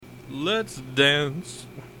Let's dance.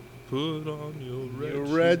 Put on your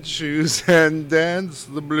red shoes and dance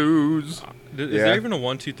the blues. Is there even a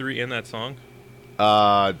 1, 2, 3 in that song?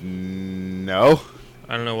 No.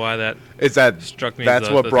 I don't know why that struck me. That's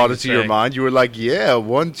what brought it to your mind. You were like, yeah,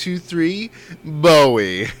 1, 2, 3,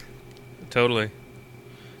 Bowie. Totally.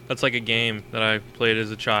 That's like a game that I played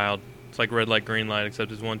as a child. It's like red light, green light,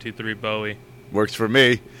 except it's 1, 2, 3, Bowie. Works for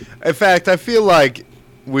me. In fact, I feel like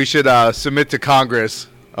we should submit to Congress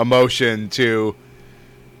a motion to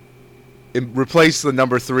replace the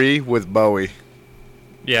number 3 with Bowie.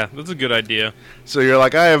 Yeah, that's a good idea. So you're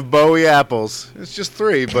like, I have Bowie apples. It's just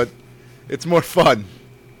 3, but it's more fun.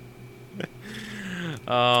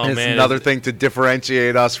 Oh, it's man. Another thing to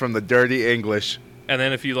differentiate us from the dirty English. And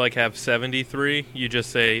then if you have 73, you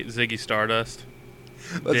just say Ziggy Stardust.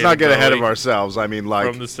 Let's David not get Bowie ahead of ourselves. I mean,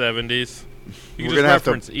 from the 70s. You can just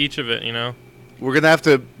reference each of it, We're going to have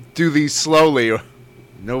to do these slowly, or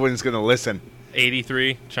no one's going to listen.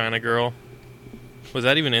 83, China Girl. Was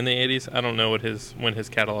that even in the 80s? I don't know when his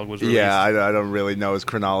catalog was released. Yeah, I don't really know his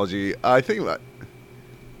chronology. I think that...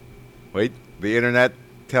 Wait, the internet,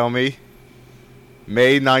 tell me.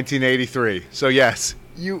 May 1983. So, yes,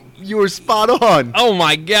 you were spot on. Oh,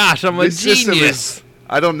 my gosh, I'm a genius.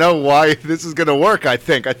 I don't know why this is going to work, I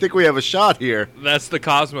think. I think we have a shot here. That's the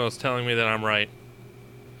cosmos telling me that I'm right.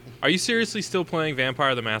 Are you seriously still playing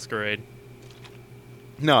Vampire the Masquerade?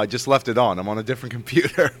 No, I just left it on. I'm on a different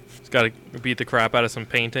computer. It's got to beat the crap out of some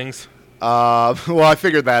paintings. Well, I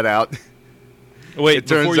figured that out. Wait,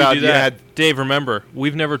 before you do that, Dave, remember,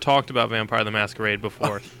 we've never talked about Vampire the Masquerade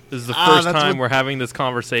before. This is the first time we're having this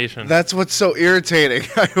conversation. That's what's so irritating.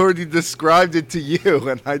 I already described it to you,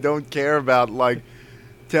 and I don't care about,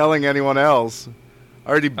 telling anyone else. I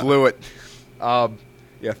already blew it.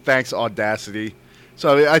 Yeah, thanks, Audacity.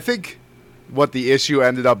 So I think what the issue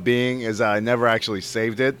ended up being is I never actually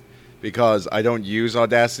saved it because I don't use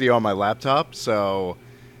Audacity on my laptop, so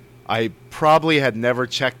I probably had never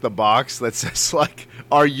checked the box that says,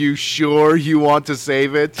 are you sure you want to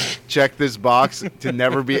save it? Check this box to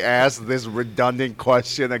never be asked this redundant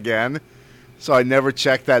question again. So I never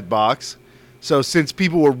checked that box. So since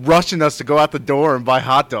people were rushing us to go out the door and buy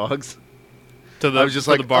hot dogs, I was just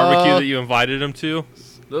the barbecue that you invited them to,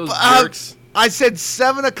 those jerks. I said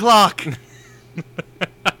 7 o'clock.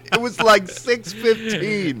 It was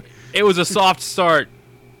 6:15. It was a soft start.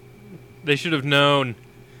 They should have known.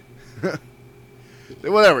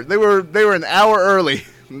 Whatever. They were an hour early.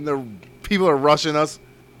 People are rushing us.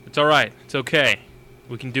 It's all right. It's okay.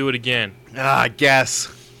 We can do it again. I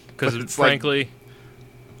guess. Because frankly,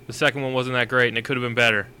 the second one wasn't that great, and it could have been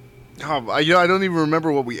better. I don't even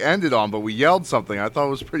remember what we ended on, but we yelled something. I thought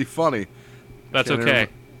it was pretty funny. That's okay.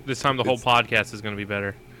 This time the whole podcast is going to be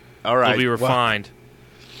better. All right. It'll be refined.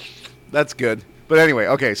 That's good. But anyway,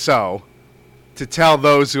 okay, so to tell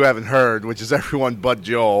those who haven't heard, which is everyone but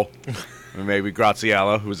Joel, and maybe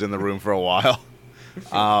Graziella, who's in the room for a while,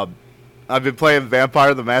 I've been playing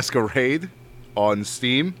Vampire the Masquerade on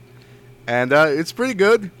Steam, and it's pretty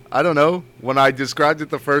good. I don't know. When I described it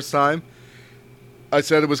the first time, I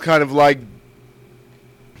said it was kind of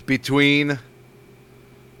between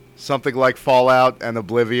something like Fallout and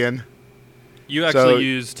Oblivion. You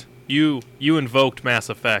actually you invoked Mass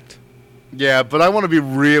Effect. Yeah, but I want to be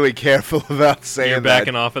really careful about saying that. You're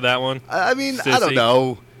backing off of that one? I mean, Sissy. I don't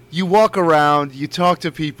know. You walk around, you talk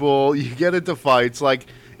to people, you get into fights.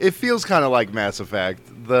 It feels kind of like Mass Effect.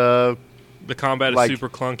 The combat is super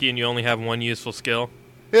clunky and you only have one useful skill?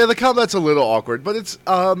 Yeah, the combat's a little awkward, but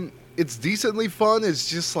it's decently fun. It's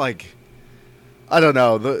just I don't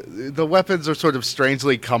know. The weapons are sort of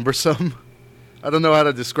strangely cumbersome. I don't know how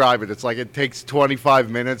to describe it. It's it takes 25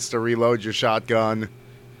 minutes to reload your shotgun.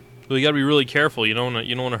 Well, you got to be really careful. You don't want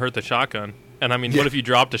to hurt the shotgun. And I mean, what if you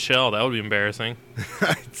dropped a shell? That would be embarrassing.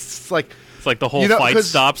 It's the whole fight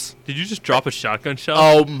stops. Did you just drop a shotgun shell?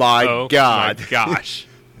 Oh my god! My gosh!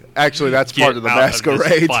 Actually, that's part of the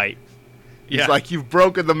Masquerade. Fight. Yeah. It's you've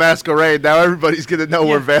broken the Masquerade. Now everybody's gonna know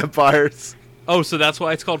we're vampires. Oh, so that's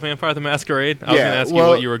why it's called Vampire the Masquerade? I was gonna ask you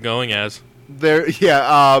what you were going as.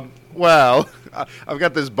 Well, I've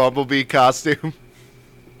got this Bumblebee costume.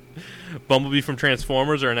 Bumblebee from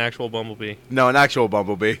Transformers or an actual Bumblebee? No, an actual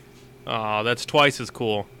Bumblebee. Oh, that's twice as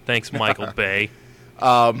cool. Thanks, Michael Bay.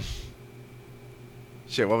 So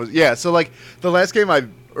the last game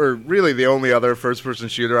or really the only other first-person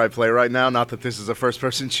shooter I play right now, not that this is a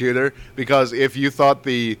first-person shooter, because if you thought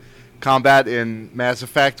the combat in Mass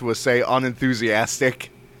Effect was, say, unenthusiastic,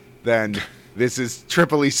 then this is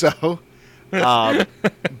triply so. But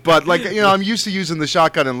I'm used to using the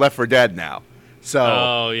shotgun in Left 4 Dead now.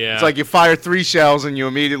 So it's like you fire 3 shells and you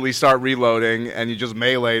immediately start reloading, and you just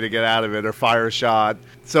melee to get out of it or fire a shot.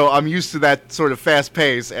 So I'm used to that sort of fast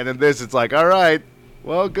pace, and in this it's like, all right,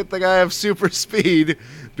 well, good thing I have super speed,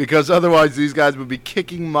 because otherwise these guys would be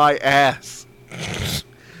kicking my ass.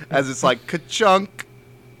 As it's like, ka-chunk,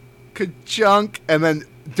 ka-chunk, and then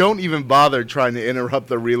don't even bother trying to interrupt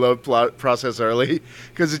the reload process early,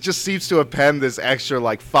 because it just seems to append this extra,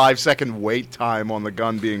 like, 5-second wait time on the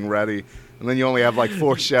gun being ready. And then you only have like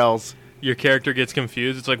 4 shells. Your character gets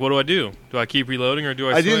confused. It's like, what do I do? Do I keep reloading or do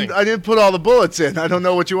I swing? I didn't put all the bullets in. I don't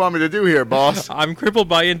know what you want me to do here, boss. I'm crippled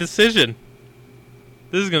by indecision.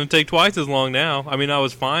 This is going to take twice as long now. I mean, I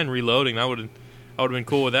was fine reloading. I would have been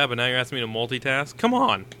cool with that, but now you're asking me to multitask? Come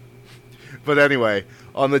on. But anyway,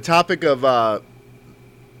 on the topic of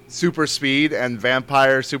super speed and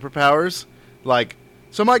vampire superpowers, like,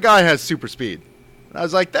 so my guy has super speed. I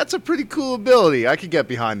was like, that's a pretty cool ability. I could get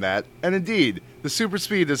behind that. And indeed, the super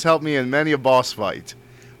speed has helped me in many a boss fight.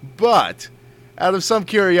 But, out of some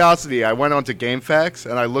curiosity, I went onto GameFAQs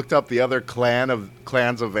and I looked up the other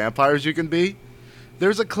clans of vampires you can be.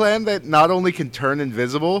 There's a clan that not only can turn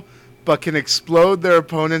invisible, but can explode their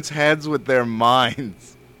opponents' heads with their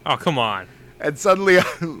minds. Oh, come on. And suddenly,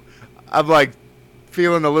 I'm like,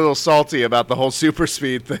 feeling a little salty about the whole super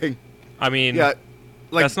speed thing. I mean... yeah.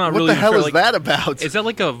 Like, that's not what really the hell fair. is Like, that about? Is that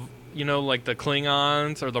like a, like the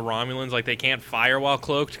Klingons or the Romulans, like they can't fire while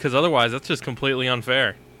cloaked? Because otherwise, that's just completely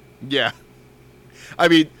unfair. Yeah. I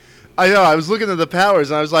mean, I know, I was looking at the powers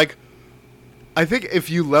and I was like, I think if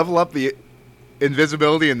you level up the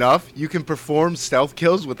invisibility enough, you can perform stealth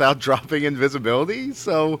kills without dropping invisibility.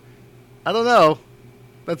 So, I don't know.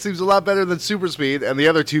 That seems a lot better than super speed and the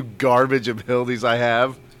other 2 garbage abilities I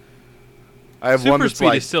have. I have super one that's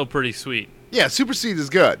speed is still pretty sweet. Yeah, super speed is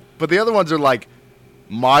good, but the other ones are like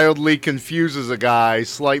mildly confuses a guy,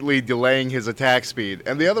 slightly delaying his attack speed,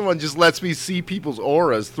 and the other one just lets me see people's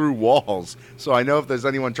auras through walls, so I know if there's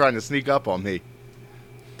anyone trying to sneak up on me.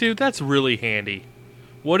 Dude, that's really handy.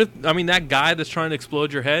 What if, I mean, that guy that's trying to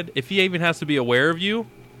explode your head, if he even has to be aware of you,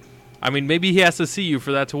 I mean, maybe he has to see you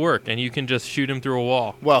for that to work, and you can just shoot him through a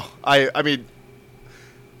wall. Well, I mean,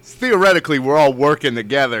 theoretically, we're all working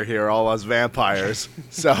together here, all us vampires,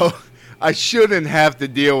 so... I shouldn't have to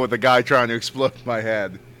deal with a guy trying to explode my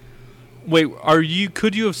head. Wait,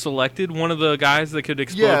 could you have selected one of the guys that could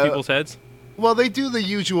explode people's heads? Well, they do the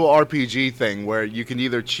usual RPG thing where you can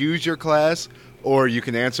either choose your class or you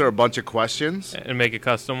can answer a bunch of questions. And make a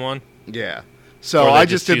custom one? Yeah. So I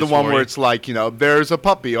just did the one where it's like, there's a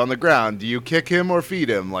puppy on the ground. Do you kick him or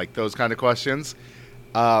feed him? Like those kind of questions.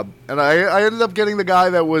 And I ended up getting the guy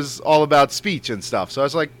that was all about speech and stuff. So I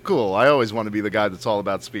was like, cool, I always want to be the guy that's all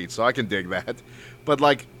about speech, so I can dig that. But,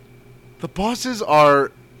 like, the bosses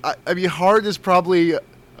are... I mean, hard is probably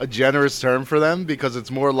a generous term for them, because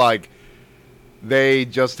it's more like they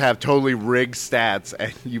just have totally rigged stats,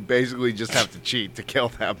 and you basically just have to cheat to kill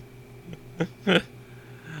them.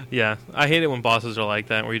 Yeah, I hate it when bosses are like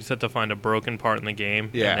that, where you just have to find a broken part in the game,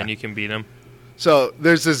 and then you can beat them. So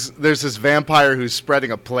there's this vampire who's spreading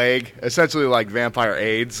a plague, essentially like vampire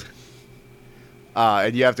AIDS,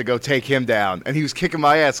 and you have to go take him down. And he was kicking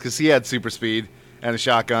my ass because he had super speed and a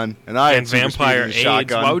shotgun, and I had super speed and a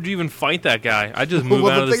shotgun. Why would you even fight that guy? I just moved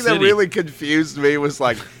out of the city. The thing that really confused me was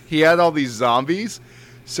like he had all these zombies,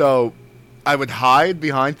 so I would hide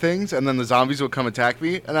behind things, and then the zombies would come attack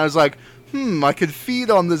me, and I was like, I could feed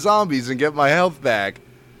on the zombies and get my health back,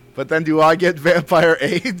 but then do I get vampire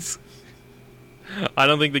AIDS? I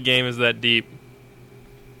don't think the game is that deep.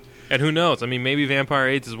 And who knows? I mean, maybe Vampire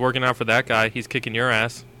AIDS is working out for that guy. He's kicking your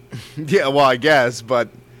ass. Yeah, well, I guess, but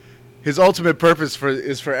his ultimate purpose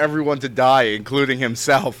is for everyone to die, including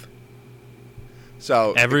himself.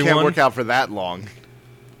 So it can't work out for that long.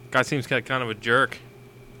 Guy seems kind of a jerk.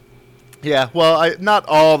 Yeah, well, not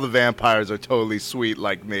all the vampires are totally sweet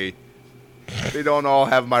like me. They don't all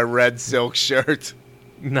have my red silk shirt.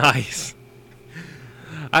 Nice.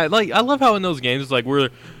 I love how in those games it's like we're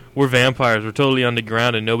vampires, we're totally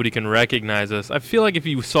underground and nobody can recognize us. I feel like if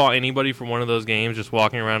you saw anybody from one of those games just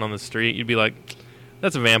walking around on the street, you'd be like,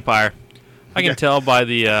 that's a vampire. I can tell by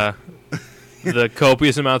the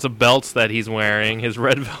copious amounts of belts that he's wearing, his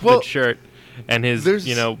red velvet shirt, and his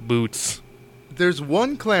boots. There's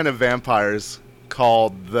one clan of vampires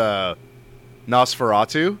called the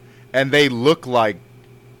Nosferatu, and they look like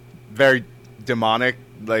very demonic.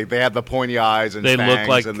 Like, they have the pointy eyes and fangs, look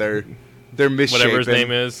like, and they're misshapen. Whatever his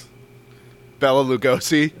name is. Bela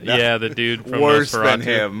Lugosi? Yeah, the dude from Worse Nosferatu. than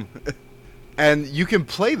him. And you can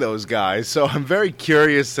play those guys, so I'm very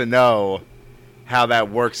curious to know how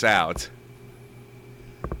that works out.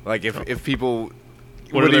 Like, if people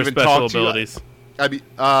what would are their even special talk abilities? to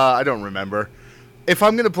I don't remember. If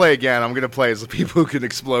I'm going to play again, I'm going to play as the people who can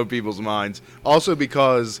explode people's minds. Also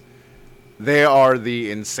because they are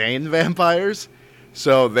the insane vampires,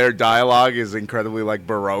 so their dialogue is incredibly, like,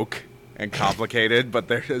 baroque and complicated, but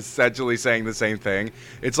they're essentially saying the same thing.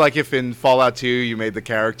 It's like if in Fallout 2 you made the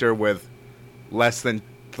character with less than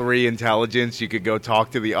 3 intelligence, you could go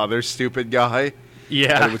talk to the other stupid guy.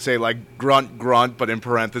 Yeah. And it would say, like, grunt, grunt, but in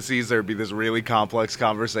parentheses there would be this really complex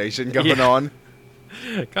conversation going on.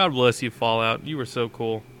 God bless you, Fallout. You were so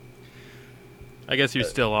cool. I guess you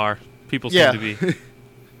still are. People seem to be.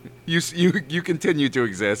 You continue to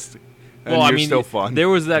exist. And Well, you're still fun. There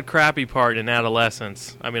was that crappy part in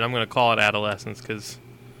adolescence. I mean, I'm going to call it adolescence because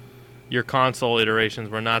your console iterations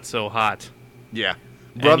were not so hot. Yeah.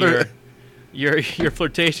 And Brother. your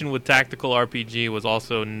flirtation with tactical RPG was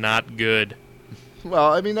also not good.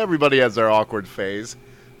 Well, I mean, everybody has their awkward phase.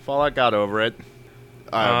 Fallout got over it.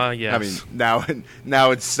 Yes. I mean,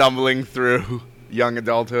 now it's stumbling through young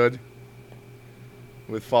adulthood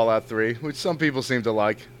with Fallout 3, which some people seem to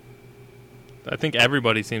like. I think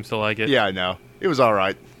everybody seems to like it. Yeah, I know. It was all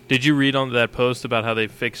right. Did you read on that post about how they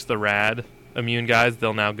fixed the rad immune guys?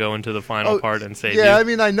 They'll now go into the final part and save you. Yeah, I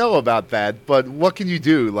mean, I know about that, but what can you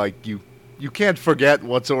do? Like, you can't forget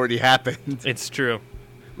what's already happened. It's true.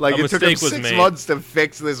 Like, A it took them mistake was 6 made. months to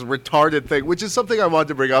fix this retarded thing, which is something I wanted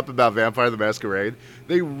to bring up about Vampire the Masquerade.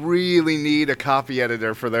 They really need a copy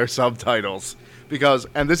editor for their subtitles. Because,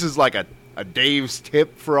 and this is like a Dave's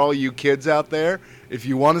tip for all you kids out there, if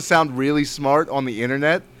you want to sound really smart on the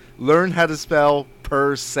internet, learn how to spell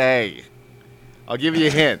per se. I'll give you a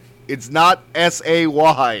hint. It's not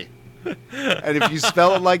S-A-Y. And if you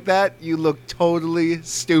spell it like that, you look totally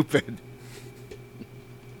stupid.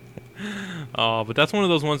 Oh, but that's one of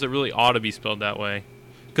those ones that really ought to be spelled that way.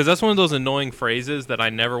 Because that's one of those annoying phrases that I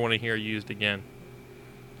never want to hear used again.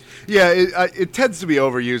 Yeah, it tends to be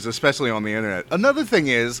overused, especially on the internet. Another thing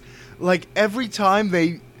is, like, every time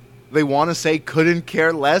they want to say couldn't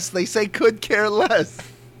care less, they say could care less.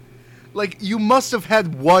 Like, you must have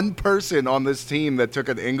had one person on this team that took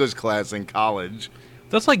an English class in college.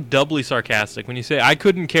 That's like doubly sarcastic. When you say, I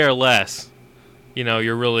couldn't care less, you know,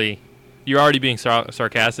 you're already being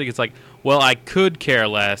sarcastic. It's like, well, I could care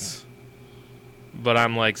less, but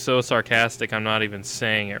I'm, like, so sarcastic I'm not even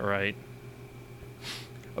saying it right.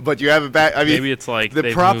 But you have it back. I mean, maybe it's like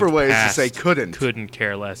the proper way is to say couldn't. Couldn't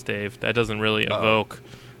care less, Dave. That doesn't really evoke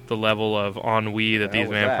the level of ennui that these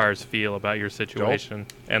vampires feel about your situation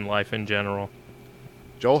and life in general.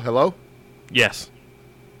 Joel, hello? Yes.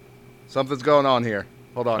 Something's going on here.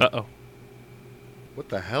 Hold on. Uh-oh. What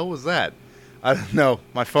the hell was that? I don't know.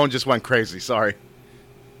 My phone just went crazy. Sorry.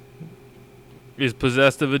 He's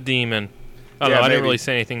possessed of a demon. I don't know. I didn't really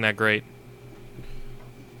say anything that great.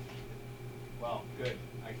 Well, good.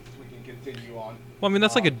 I guess we can continue on. Well, I mean,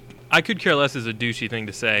 that's like I could care less is a douchey thing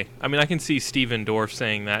to say. I mean, I can see Steven Dorff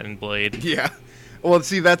saying that in Blade. Yeah. Well,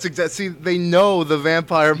 see, See, they know the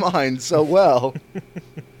vampire mind so well.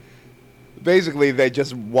 Basically, they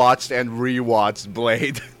just watched and rewatched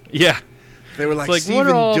Blade. Yeah. They were like Steven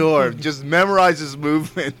Dorff, just memorize his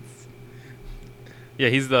movements. Yeah,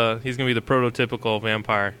 he's gonna be the prototypical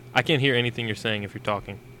vampire. I can't hear anything you're saying if you're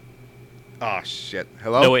talking. Oh shit!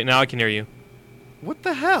 Hello? No, wait, now I can hear you. What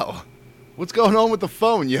the hell? What's going on with the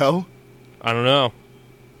phone, yo? I don't know.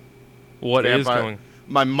 What is going?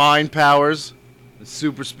 My mind powers,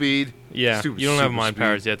 super speed. Yeah, you don't have mind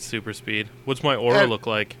powers yet. Super speed. What's my aura look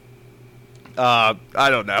like? I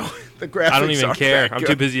don't know. The graphics. I don't even care. I'm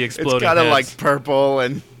too busy exploding. It's kind of like purple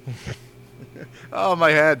and. Oh my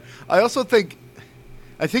head! I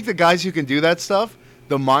think the guys who can do that stuff,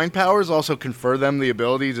 the mind powers also confer them the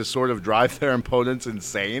ability to sort of drive their opponents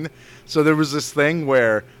insane. So there was this thing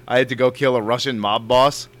where I had to go kill a Russian mob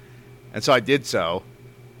boss, and so I did so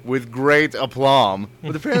with great aplomb.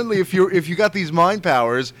 But apparently, if you got these mind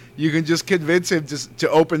powers, you can just convince him to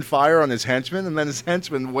open fire on his henchman, and then his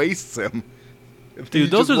henchman wastes him.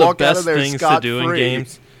 Dude, those are the best things to do in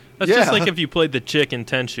games. That's just like if you played the chick in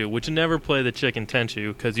Tenchu, which you never play the chick in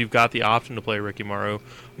Tenchu because you've got the option to play Rikimaru.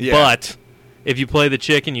 Yeah. But if you play the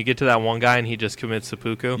chick and you get to that one guy and he just commits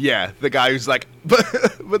seppuku. Yeah, the guy who's like,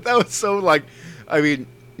 but that was so like, I mean,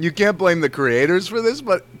 you can't blame the creators for this,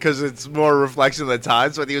 but because it's more a reflection of the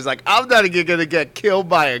times. But he was like, I'm not going to get killed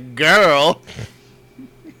by a girl.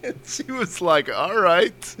 And she was like, all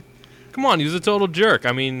right. Come on, he was a total jerk.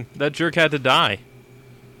 I mean, that jerk had to die.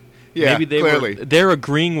 Yeah, maybe they're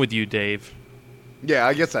agreeing with you, Dave. Yeah,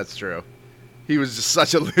 I guess that's true. He was just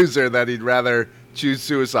such a loser that he'd rather choose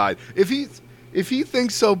suicide. If he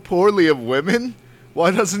thinks so poorly of women,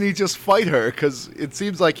 Why doesn't he just fight her? Because it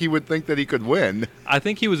seems like he would think that he could win. I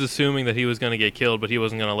think he was assuming that he was going to get killed, but he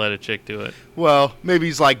wasn't going to let a chick do it. Well, maybe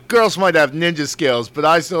he's like, girls might have ninja skills, but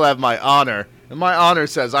I still have my honor. And my honor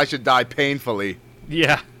says I should die painfully.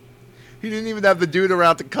 Yeah. He didn't even have the dude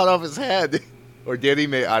around to cut off his head. Or did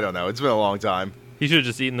he? I don't know. It's been a long time. He should have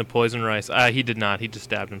just eaten the poison rice. He did not. He just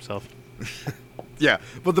stabbed himself. Yeah,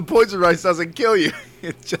 but the poison rice doesn't kill you.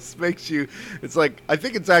 It just makes you... It's like... I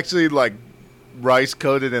think it's actually like rice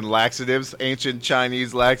coated in laxatives. Ancient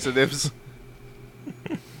Chinese laxatives.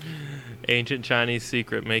 Ancient Chinese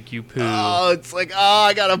secret, make you poo. Oh, it's like, oh,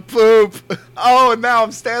 I gotta poop. Oh, and now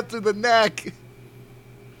I'm stabbed through the neck.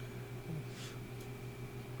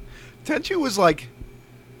 Tenchu was like...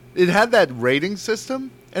 It had that rating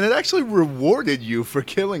system, and it actually rewarded you for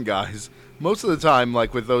killing guys. Most of the time,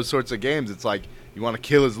 like with those sorts of games, it's like you want to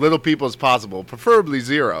kill as little people as possible, preferably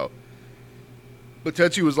 0. But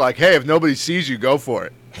Tenchu was like, hey, if nobody sees you, go for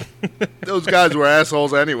it. Those guys were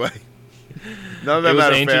assholes anyway. None of them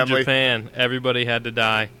had a family. It was ancient Japan. Everybody had to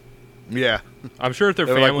die. Yeah. I'm sure if their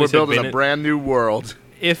families like, we're building had been a brand new world.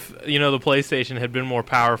 If, the PlayStation had been more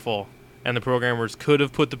powerful and the programmers could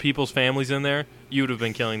have put the people's families in there, you would have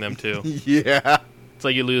been killing them too. Yeah. It's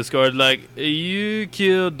like you lose score. Like, you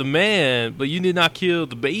killed the man, but you did not kill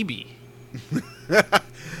the baby.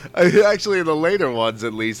 Actually, in the later ones,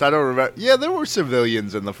 at least, I don't remember. Yeah, there were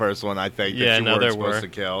civilians in the first one, I think, that you weren't supposed to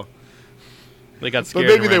kill. They got scared.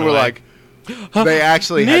 But maybe they were like, they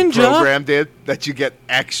actually had programmed it that you get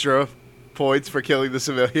extra points for killing the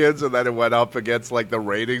civilians, and then it went up against like the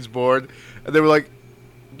ratings board, and they were like,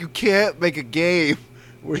 you can't make a game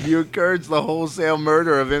where you encourage the wholesale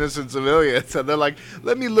murder of innocent civilians. And they're like,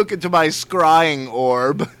 let me look into my scrying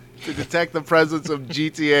orb to detect the presence of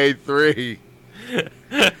GTA 3.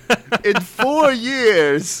 In 4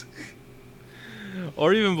 years.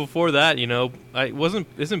 Or even before that,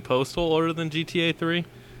 isn't Postal older than GTA 3?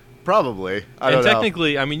 Probably. I don't know.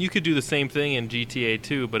 Technically, I mean, you could do the same thing in GTA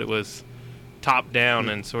 2, but it was top down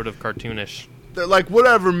and sort of cartoonish. They're like,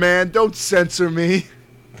 whatever, man, don't censor me.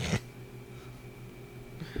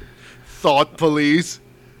 Thought police.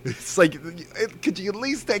 It's like, could you at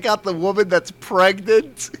least take out the woman that's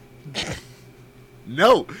pregnant?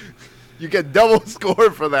 No. You get double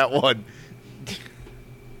score for that one.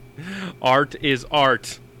 Art is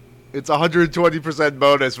art. It's 120%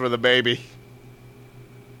 bonus for the baby.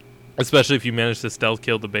 Especially if you manage to stealth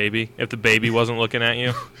kill the baby. If the baby wasn't looking at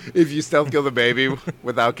you. If you stealth kill the baby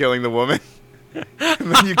without killing the woman.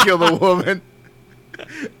 And then you kill the woman.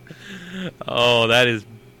 Oh, that is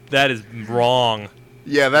wrong.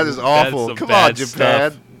 Yeah, that is awful. Come on,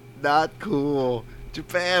 Japan. Stuff. Not cool.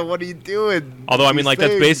 Japan, what are you doing? Although, I mean, like,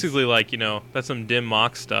 that's basically like, that's some dim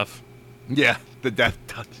mock stuff. Yeah, the death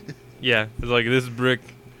touch. Yeah, it's like, this brick.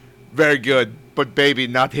 Very good, but baby,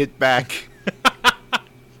 not hit back.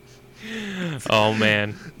 Oh,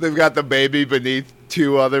 man. They've got the baby beneath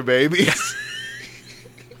 2 other babies.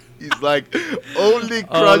 He's like, only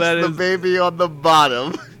crush the baby on the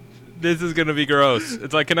bottom. This is going to be gross.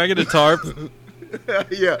 It's like, can I get a tarp?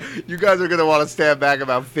 Yeah, you guys are going to want to stand back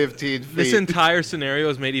about 15 feet. This entire scenario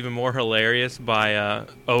is made even more hilarious by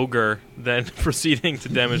Ogre than proceeding to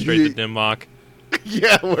demonstrate the dim mock.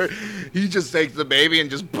 Yeah, where he just takes the baby and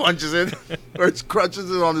just punches it, or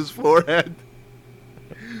crunches it on his forehead.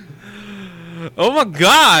 Oh my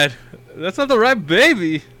god! That's not the right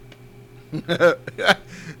baby!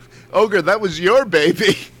 Ogre, that was your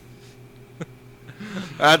baby.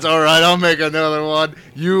 That's alright, I'll make another one.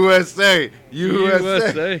 USA!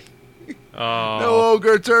 USA! Oh. No,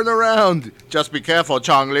 Ogre, turn around. Just be careful,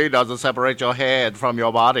 Chong-Li doesn't separate your head from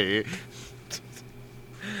your body.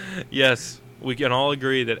 Yes, we can all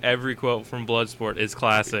agree that every quote from Bloodsport is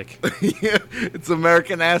classic. Yeah, it's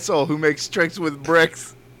American asshole who makes tricks with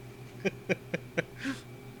bricks.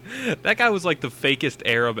 That guy was like the fakest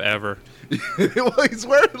Arab ever. Well, he's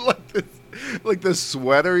wearing like this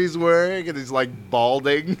sweater he's wearing, and he's like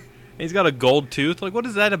balding. And he's got a gold tooth. Like, what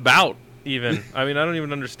is that about? Even, I mean, I don't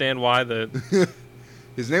even understand why the.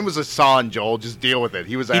 His name was Hassan, Joel. Just deal with it.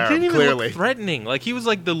 He was Arab, he didn't even clearly. Look threatening. Like, he was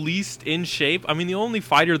like the least in shape. I mean, the only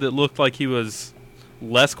fighter that looked like he was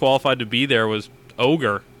less qualified to be there was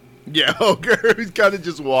Ogre. Yeah, Ogre. He kind of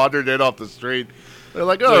just wandered in off the street. They're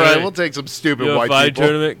like, all right, we'll take some stupid white people. Fight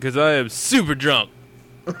tournament because I am super drunk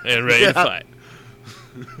and ready to fight.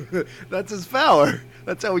 That's his power.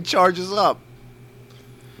 That's how he charges up.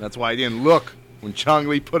 That's why he didn't look when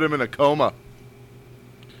Chong-Li put him in a coma.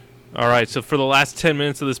 All right, so for the last 10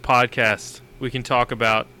 minutes of this podcast, we can talk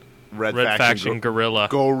about Red Faction Gorilla.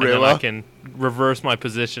 And then I can reverse my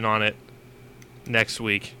position on it next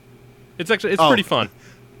week. It's pretty fun.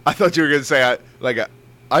 I thought you were going to say,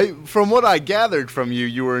 from what I gathered from you,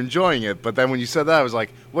 you were enjoying it. But then when you said that, I was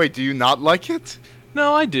like, wait, do you not like it?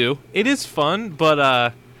 No, I do. It is fun,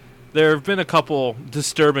 but there have been a couple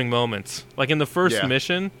disturbing moments. Like in the first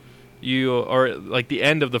mission, or like the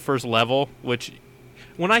end of the first level, which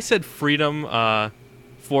when I said Freedom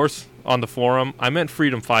Force on the forum, I meant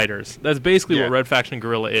Freedom Fighters. That's basically what Red Faction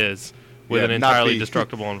Guerrilla is, with an entirely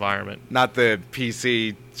destructible environment. Not the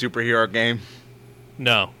PC superhero game.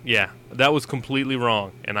 No, that was completely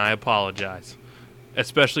wrong, and I apologize.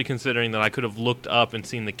 Especially considering that I could have looked up and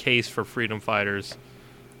seen the case for Freedom Fighters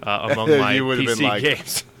among my PC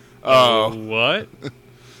games. Oh, what?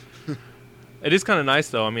 It is kind of nice,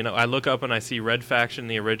 though. I mean, I look up and I see Red Faction,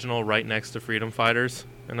 the original, right next to Freedom Fighters,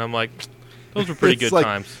 and I'm like, those were pretty good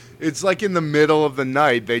times. It's like in the middle of the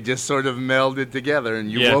night, they just sort of melded together,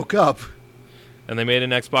 and you woke up. And they made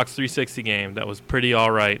an Xbox 360 game that was pretty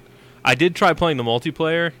all right. I did try playing the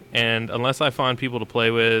multiplayer, and unless I find people to play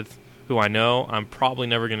with who I know, I'm probably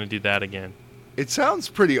never going to do that again. It sounds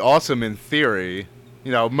pretty awesome in theory.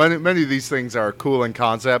 You know, many of these things are cool in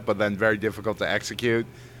concept, but then very difficult to execute.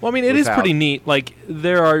 Well, I mean, it is pretty neat. Like,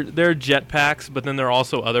 there are jet packs, but then there are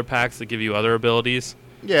also other packs that give you other abilities.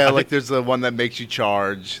 Yeah, there's the one that makes you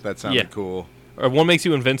charge. That sounded cool. Or one makes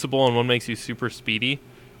you invincible and one makes you super speedy,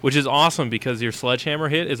 which is awesome because your sledgehammer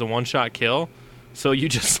hit is a one-shot kill. So you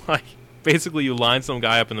just, basically you line some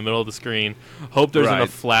guy up in the middle of the screen, hope there's enough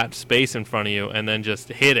flat space in front of you, and then just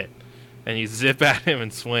hit it. And you zip at him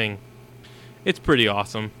and swing. It's pretty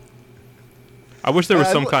awesome. I wish there was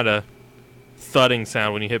some kind of thudding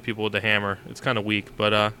sound when you hit people with the hammer. It's kind of weak,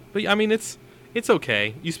 but I mean, it's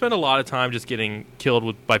okay. You spend a lot of time just getting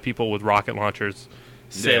killed by people with rocket launchers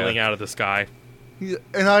sailing out of the sky. Yeah,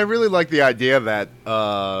 and I really like the idea that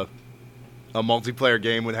a multiplayer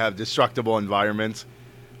game would have destructible environments,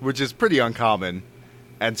 which is pretty uncommon.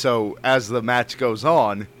 And so as the match goes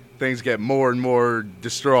on, things get more and more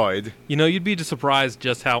destroyed. You know, you'd be surprised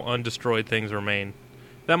just how undestroyed things remain.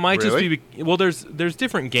 That might just be... Well, there's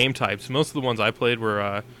different game types. Most of the ones I played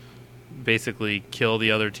were basically kill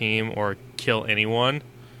the other team or kill anyone.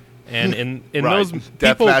 And in those...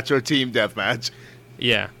 Deathmatch or team deathmatch.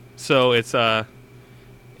 Yeah. So it's... The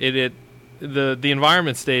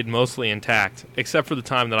environment stayed mostly intact, except for the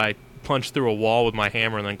time that I punched through a wall with my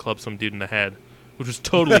hammer and then clubbed some dude in the head, which was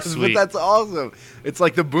totally sweet. But that's awesome. It's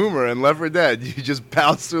like the boomer in Left 4 Dead. You just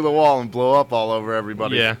bounce through the wall and blow up all over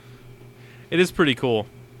everybody. Yeah. It is pretty cool.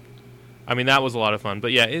 I mean, that was a lot of fun.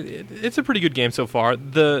 But yeah, it's a pretty good game so far.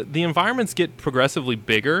 The environments get progressively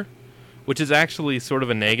bigger, which is actually sort of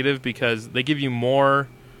a negative because they give you more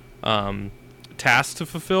tasks to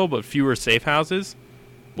fulfill, but fewer safe houses.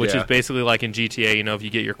 Which is basically like in GTA, you know, if you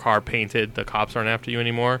get your car painted, the cops aren't after you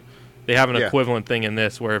anymore. They have an equivalent thing in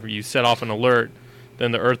this where if you set off an alert,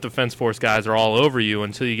 then the Earth Defense Force guys are all over you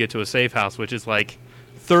until you get to a safe house, which is like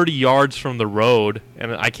 30 yards from the road.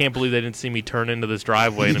 And I can't believe they didn't see me turn into this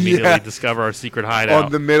driveway and immediately discover our secret hideout.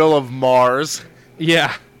 On the middle of Mars.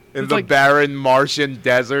 Yeah. In the barren Martian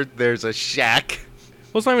desert, there's a shack.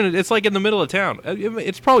 Well, it's not even, it's like in the middle of town.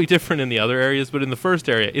 It's probably different in the other areas, but in the first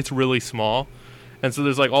area, it's really small. And so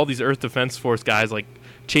there's like all these Earth Defense Force guys like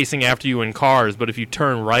chasing after you in cars, but if you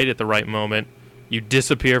turn right at the right moment, you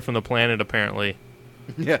disappear from the planet apparently.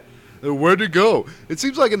 Yeah. Where'd it go? It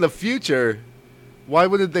seems like in the future, why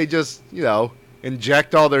wouldn't they just, you know,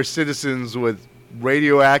 inject all their citizens with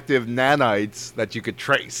radioactive nanites that you could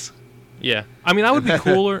trace? Yeah. I mean, I would be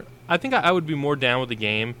cooler. I think I would be more down with the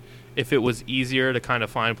game if it was easier to kind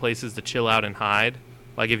of find places to chill out and hide.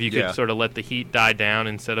 Like if you could sort of let the heat die down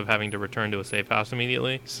instead of having to return to a safe house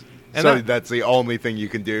immediately. And so that's the only thing you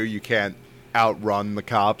can do? You can't outrun the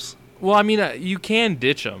cops? Well, I mean, you can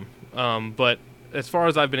ditch them. But as far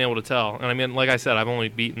as I've been able to tell, and I mean, like I said, I've only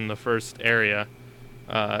beaten the first area.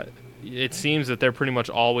 It seems that they're pretty much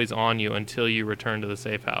always on you until you return to the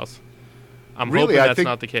safe house. I'm hoping that's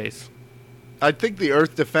not the case. I think the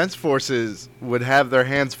Earth Defense Forces would have their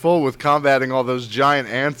hands full with combating all those giant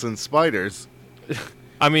ants and spiders.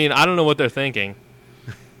 I mean, I don't know what they're thinking.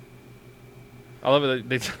 I love it.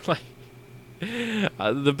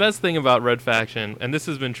 The best thing about Red Faction, and this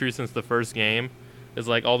has been true since the first game, is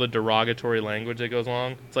like all the derogatory language that goes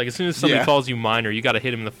along. It's like as soon as somebody calls you minor, you got to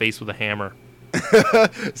hit him in the face with a hammer.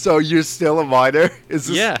 So you're still a minor?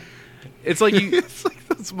 Yeah. It's like it's like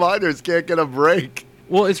those minors can't get a break.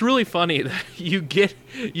 Well, it's really funny that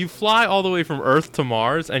you fly all the way from Earth to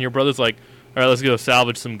Mars, and your brother's like, all right, let's go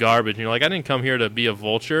salvage some garbage. And you're like, I didn't come here to be a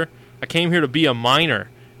vulture. I came here to be a miner.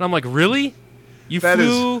 And I'm like, really? You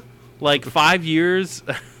flew like 5 years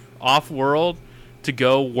off-world to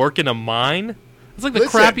go work in a mine? It's like the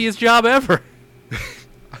crappiest job ever.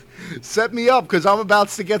 Set me up, because I'm about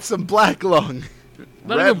to get some black lung.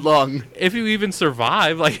 Red lung. If you even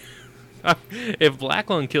survive, like, if black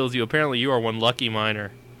lung kills you, apparently you are one lucky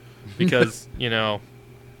miner. Because, I don't know.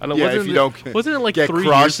 If you don't wasn't it like get 3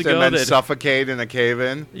 crushed years ago and then that suffocate in a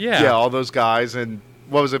cave-in? Yeah, all those guys in,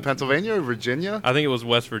 what was it, Pennsylvania or Virginia? I think it was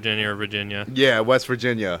West Virginia or Virginia. Yeah, West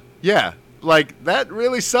Virginia. Yeah, like, that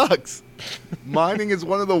really sucks. Mining is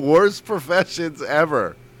one of the worst professions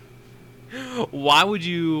ever. Why would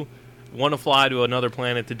you want to fly to another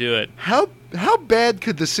planet to do it? How bad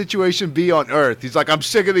could the situation be on Earth? He's like, I'm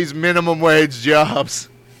sick of these minimum wage jobs.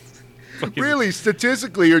 Really,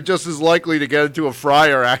 statistically, you're just as likely to get into a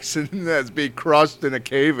fryer accident as be crushed in a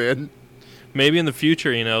cave-in. Maybe in the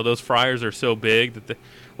future, those fryers are so big that they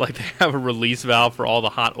have a release valve for all the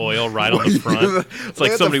hot oil right on the front. It's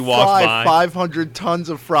like somebody walks by. 500 tons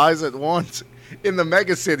of fries at once in the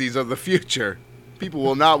megacities of the future. People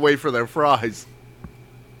will not wait for their fries.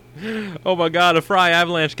 Oh my God! A fry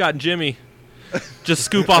avalanche got Jimmy. Just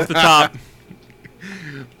scoop off the top.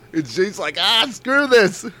 He's like, screw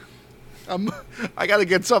this. I got to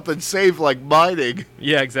get something safe like mining.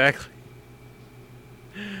 Yeah, exactly.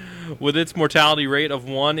 With its mortality rate of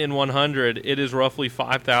 1 in 100, it is roughly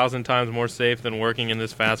 5,000 times more safe than working in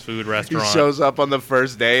this fast food restaurant. He shows up on the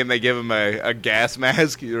first day and they give him a gas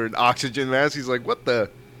mask or an oxygen mask. He's like, what the?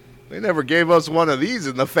 They never gave us one of these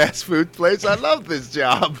in the fast food place. I love this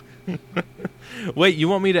job. Wait, you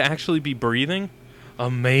want me to actually be breathing?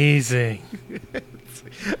 Amazing.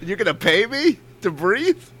 You're going to pay me to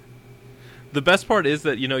breathe? The best part is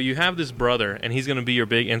that, you have this brother, and he's going to be your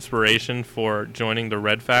big inspiration for joining the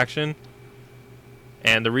Red faction.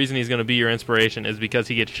 And the reason he's going to be your inspiration is because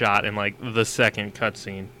he gets shot in, the second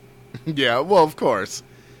cutscene. Yeah, well, of course.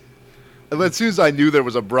 And as soon as I knew there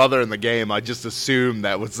was a brother in the game, I just assumed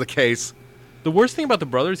that was the case. The worst thing about the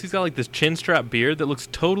brother is he's got, this chin strap beard that looks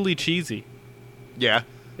totally cheesy. Yeah.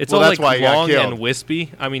 It's all, long and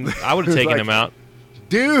wispy. I mean, I would have taken him out.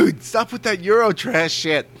 Dude, stop with that Eurotrash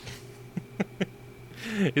shit.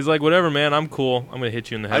 He's like, whatever, man, I'm cool. I'm going to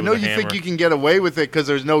hit you in the head with a hammer. I know you think you can get away with it because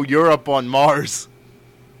there's no Europe on Mars.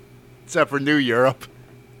 Except for New Europe.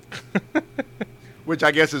 Which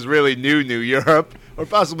I guess is really New Europe. Or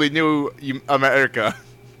possibly New America.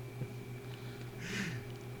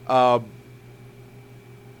 I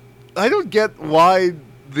don't get why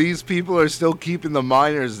these people are still keeping the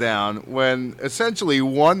miners down when essentially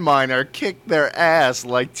one miner kicked their ass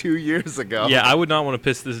 2 years ago. Yeah, I would not want to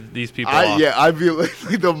piss these people off. Yeah, I'd be like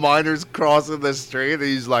the miners crossing the street and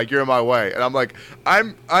he's like, you're in my way. And I'm like,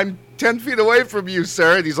 I'm 10 feet away from you,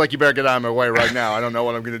 sir. And he's like, you better get out of my way right now. I don't know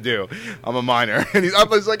what I'm going to do. I'm a miner. And I'm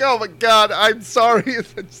just like, oh my God, I'm sorry.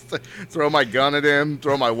 Just throw my gun at him,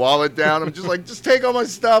 throw my wallet down. I'm just like, just take all my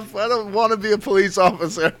stuff. I don't want to be a police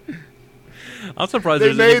officer. I'm surprised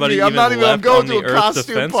there's anybody even left I'm going on to the a Earth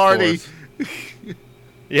costume Defense party. Force.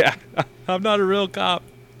 Yeah, I'm not a real cop.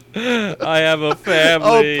 I have a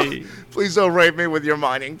family. Please don't rape me with your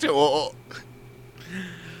mining tool.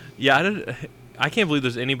 Yeah, I can't believe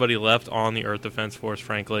there's anybody left on the Earth Defense Force,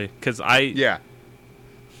 frankly, because I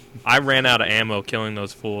ran out of ammo killing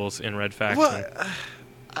those fools in Red Faction. Well,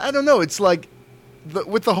 I don't know. It's like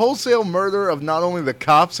with the wholesale murder of not only the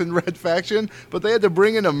cops in Red Faction, but they had to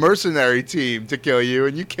bring in a mercenary team to kill you,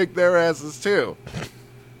 and you kicked their asses too.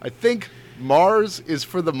 I think Mars is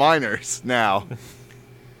for the miners now.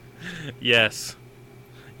 Yes,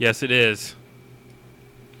 it is.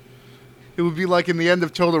 It would be like in the end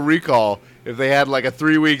of Total Recall if they had a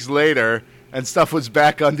 3 weeks later and stuff was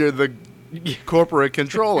back under the corporate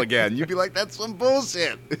control again. You'd be like, that's some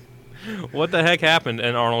bullshit. What the heck happened?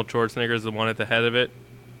 And Arnold Schwarzenegger is the one at the head of it.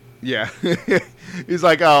 Yeah. He's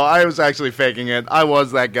like, oh, I was actually faking it. I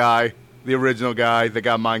was that guy, the original guy that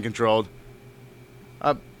got mind controlled.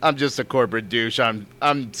 I'm just a corporate douche.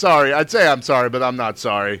 I'm sorry. I'd say I'm sorry, but I'm not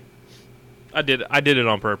sorry. I did it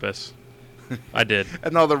on purpose. I did.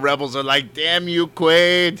 And all the rebels are like, damn you,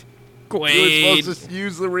 Quaid. Quaid. You were supposed to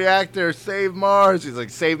use the reactor, save Mars. He's like,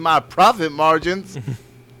 save my profit margins.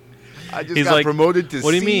 I just got promoted to CEO.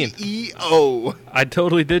 What do you mean? I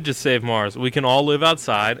totally did just save Mars. We can all live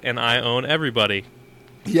outside, and I own everybody.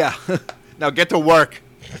 Yeah. Now get to work.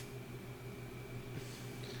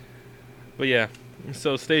 But yeah,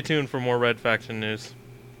 so stay tuned for more Red Faction news.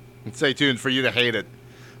 And stay tuned for you to hate it.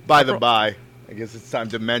 By the by, I guess it's time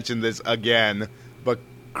to mention this again, but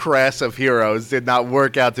Crass of Heroes did not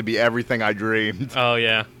work out to be everything I dreamed. Oh,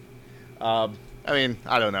 yeah. I mean,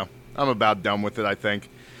 I don't know. I'm about done with it, I think.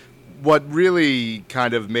 What really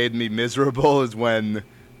kind of made me miserable is when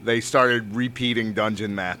they started repeating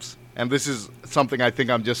dungeon maps. And this is something I think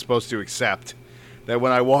I'm just supposed to accept. that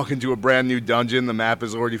when I walk into a brand new dungeon, the map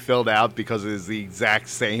is already filled out because it is the exact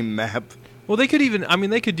same map. Well, they could even, I mean,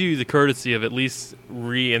 they could do the courtesy of at least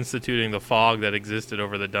reinstituting the fog that existed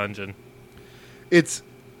over the dungeon.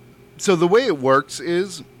 So the way it works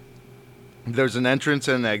is there's an entrance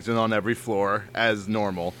and an exit on every floor as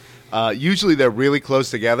normal. Usually they're really close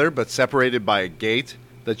together, but separated by a gate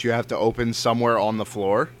that you have to open somewhere on the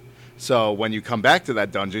floor. So when you come back to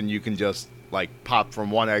that dungeon, you can just like pop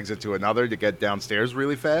from one exit to another to get downstairs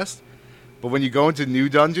really fast. But when you go into new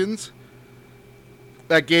dungeons,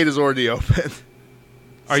 that gate is already open.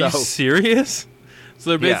 Are you serious? So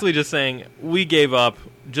they're basically just saying, we gave up,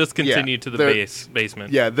 just continue to the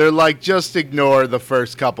basement. Yeah, they're like, just ignore the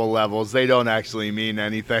first couple levels. They don't actually mean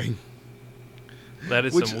anything. That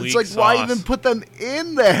is some weak sauce. It's like, why even put them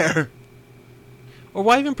in there? Or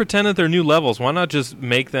why even pretend that they're new levels? Why not just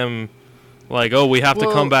make them like, oh, we have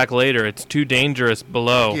to come back later. It's too dangerous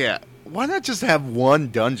below. Yeah. Why not just have one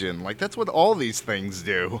dungeon? Like, that's what all these things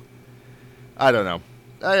do. I don't know.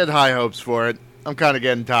 I had high hopes for it. I'm kind of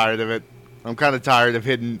getting tired of it. I'm kind of tired of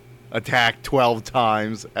hitting attack 12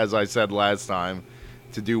 times, as I said last time,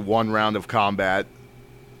 to do one round of combat,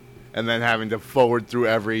 and then having to forward through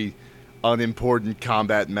every unimportant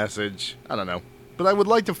combat message. I don't know. But I would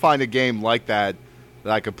like to find a game like that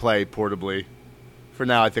I could play portably. For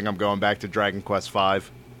now, I think I'm going back to Dragon Quest V.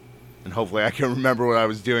 And hopefully I can remember what I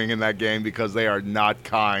was doing in that game, because they are not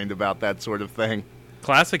kind about that sort of thing.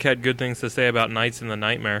 Classic had good things to say about Nights in the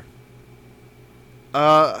Nightmare.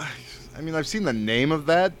 I mean, I've seen the name of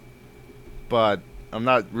that, but I'm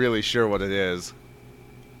not really sure what it is.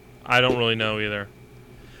 I don't really know either.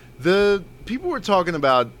 The people were talking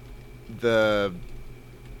about the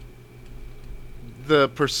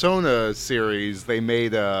Persona series. They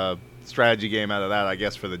made a strategy game out of that, I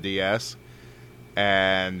guess, for the DS.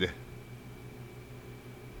 And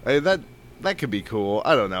that could be cool.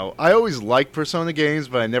 I don't know. I always like Persona games,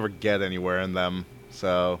 but I never get anywhere in them.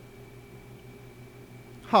 So,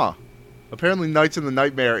 apparently Nights in the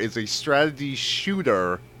Nightmare is a strategy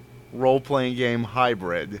shooter role-playing game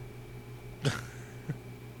hybrid.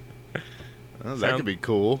 Well, that could be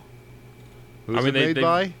cool. Who's it made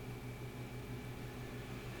by?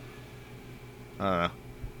 I don't know.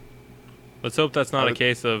 Let's hope that's not a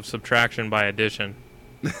case of subtraction by addition.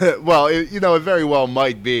 Well, it very well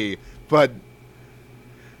might be, but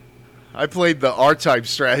I played the R-Type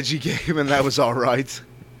strategy game, and that was all right.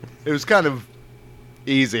 It was kind of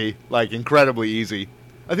easy, like incredibly easy.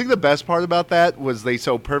 I think the best part about that was they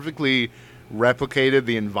so perfectly replicated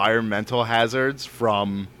the environmental hazards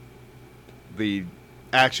from the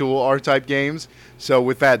actual R-Type games. So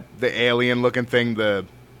with that, the alien-looking thing, the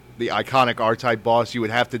iconic R-Type boss, you would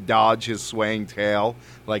have to dodge his swaying tail.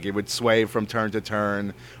 Like, it would sway from turn to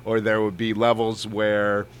turn. Or there would be levels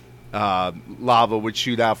where lava would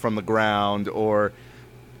shoot out from the ground. Or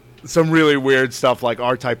some really weird stuff like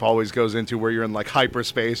R-Type always goes into, where you're in, like,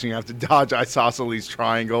 hyperspace and you have to dodge isosceles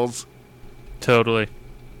triangles. Totally.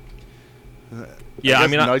 Yeah, I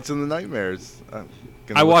mean... Nights in the Nightmares.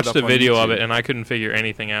 I watched a video of it, and I couldn't figure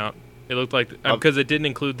anything out. It looked like... because it didn't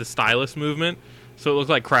include the stylus movement, so it looked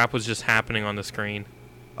like crap was just happening on the screen.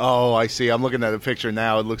 Oh, I see. I'm looking at a picture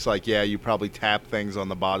now. It looks like, you probably tap things on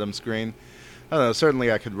the bottom screen. I don't know.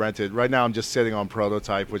 Certainly I could rent it. Right now I'm just sitting on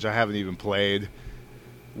Prototype, which I haven't even played.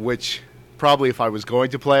 Which, probably if I was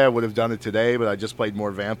going to play, I would have done it today, but I just played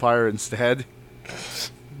more Vampire instead.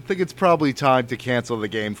 I think it's probably time to cancel the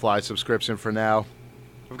GameFly subscription for now.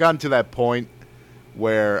 I've gotten to that point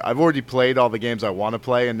where I've already played all the games I want to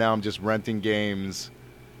play, and now I'm just renting games...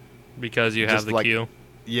 Because you have the queue?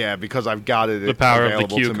 Yeah, because I've got it. The power of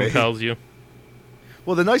the queue compels you.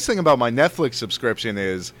 Well, the nice thing about my Netflix subscription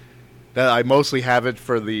is that I mostly have it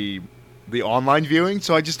for the online viewing,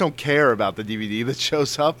 so I just don't care about the DVD that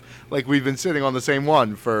shows up. Like, we've been sitting on the same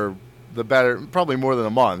one for probably more than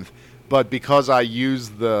a month. But because I use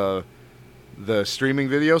the streaming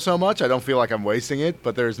video so much, I don't feel like I'm wasting it,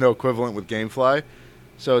 but there's no equivalent with GameFly.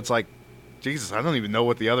 So it's like, Jesus, I don't even know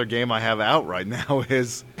what the other game I have out right now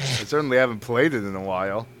is. I certainly haven't played it in a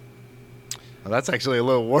while. Well, that's actually a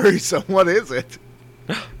little worrisome. What is it?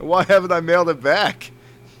 Why haven't I mailed it back?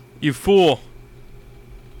 You fool.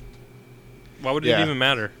 Why would it even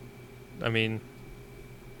matter? I mean,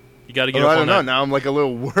 you got to get up on that. I don't know. Now I'm like a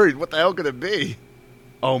little worried. What the hell could it be?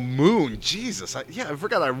 Oh, Moon. Jesus. I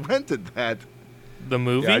forgot I rented that. The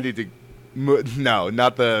movie? Yeah, I need to... No,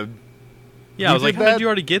 not the... Yeah, I was like, how did you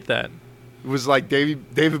already get that? It was like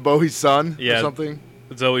David Bowie's son or something.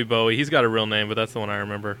 Zoe Bowie. He's got a real name, but that's the one I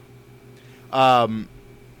remember. No,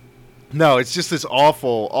 it's just this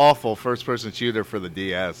awful, awful first-person shooter for the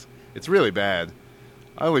DS. It's really bad.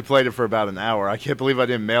 I only played it for about an hour. I can't believe I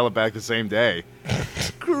didn't mail it back the same day.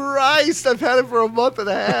 Christ, I've had it for a month and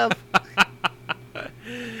a half.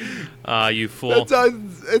 You fool. They're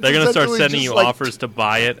going to start sending you offers to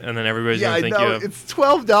buy it, and then everybody's going to think you have it's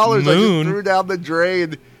 $12. Moon. I just threw down the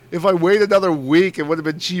drain. If I wait another week, it would have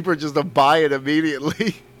been cheaper just to buy it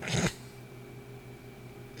immediately.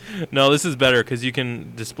 No, this is better because you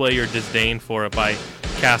can display your disdain for it by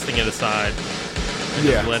casting it aside and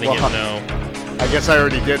just letting it know. I guess I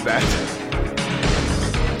already did that.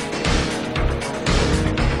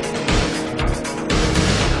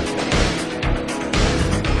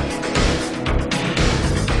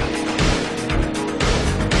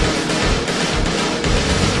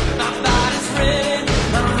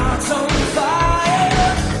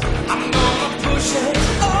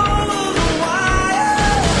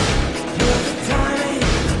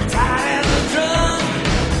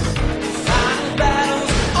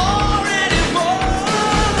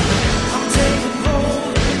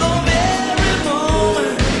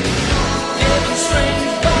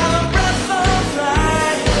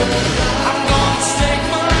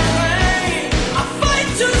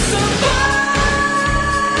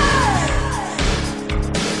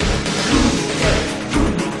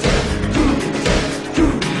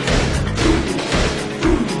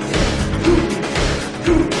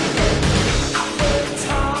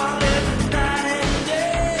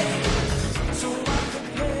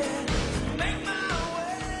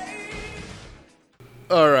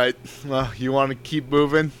 All right. Well, you want to keep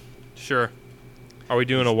moving? Sure. Are we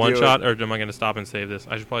doing a one-shot, or am I going to stop and save this?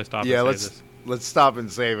 I should probably stop and save this. Let's stop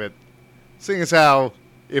and save it. Seeing as how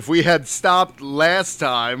if we had stopped last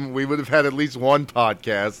time, we would have had at least one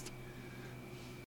podcast.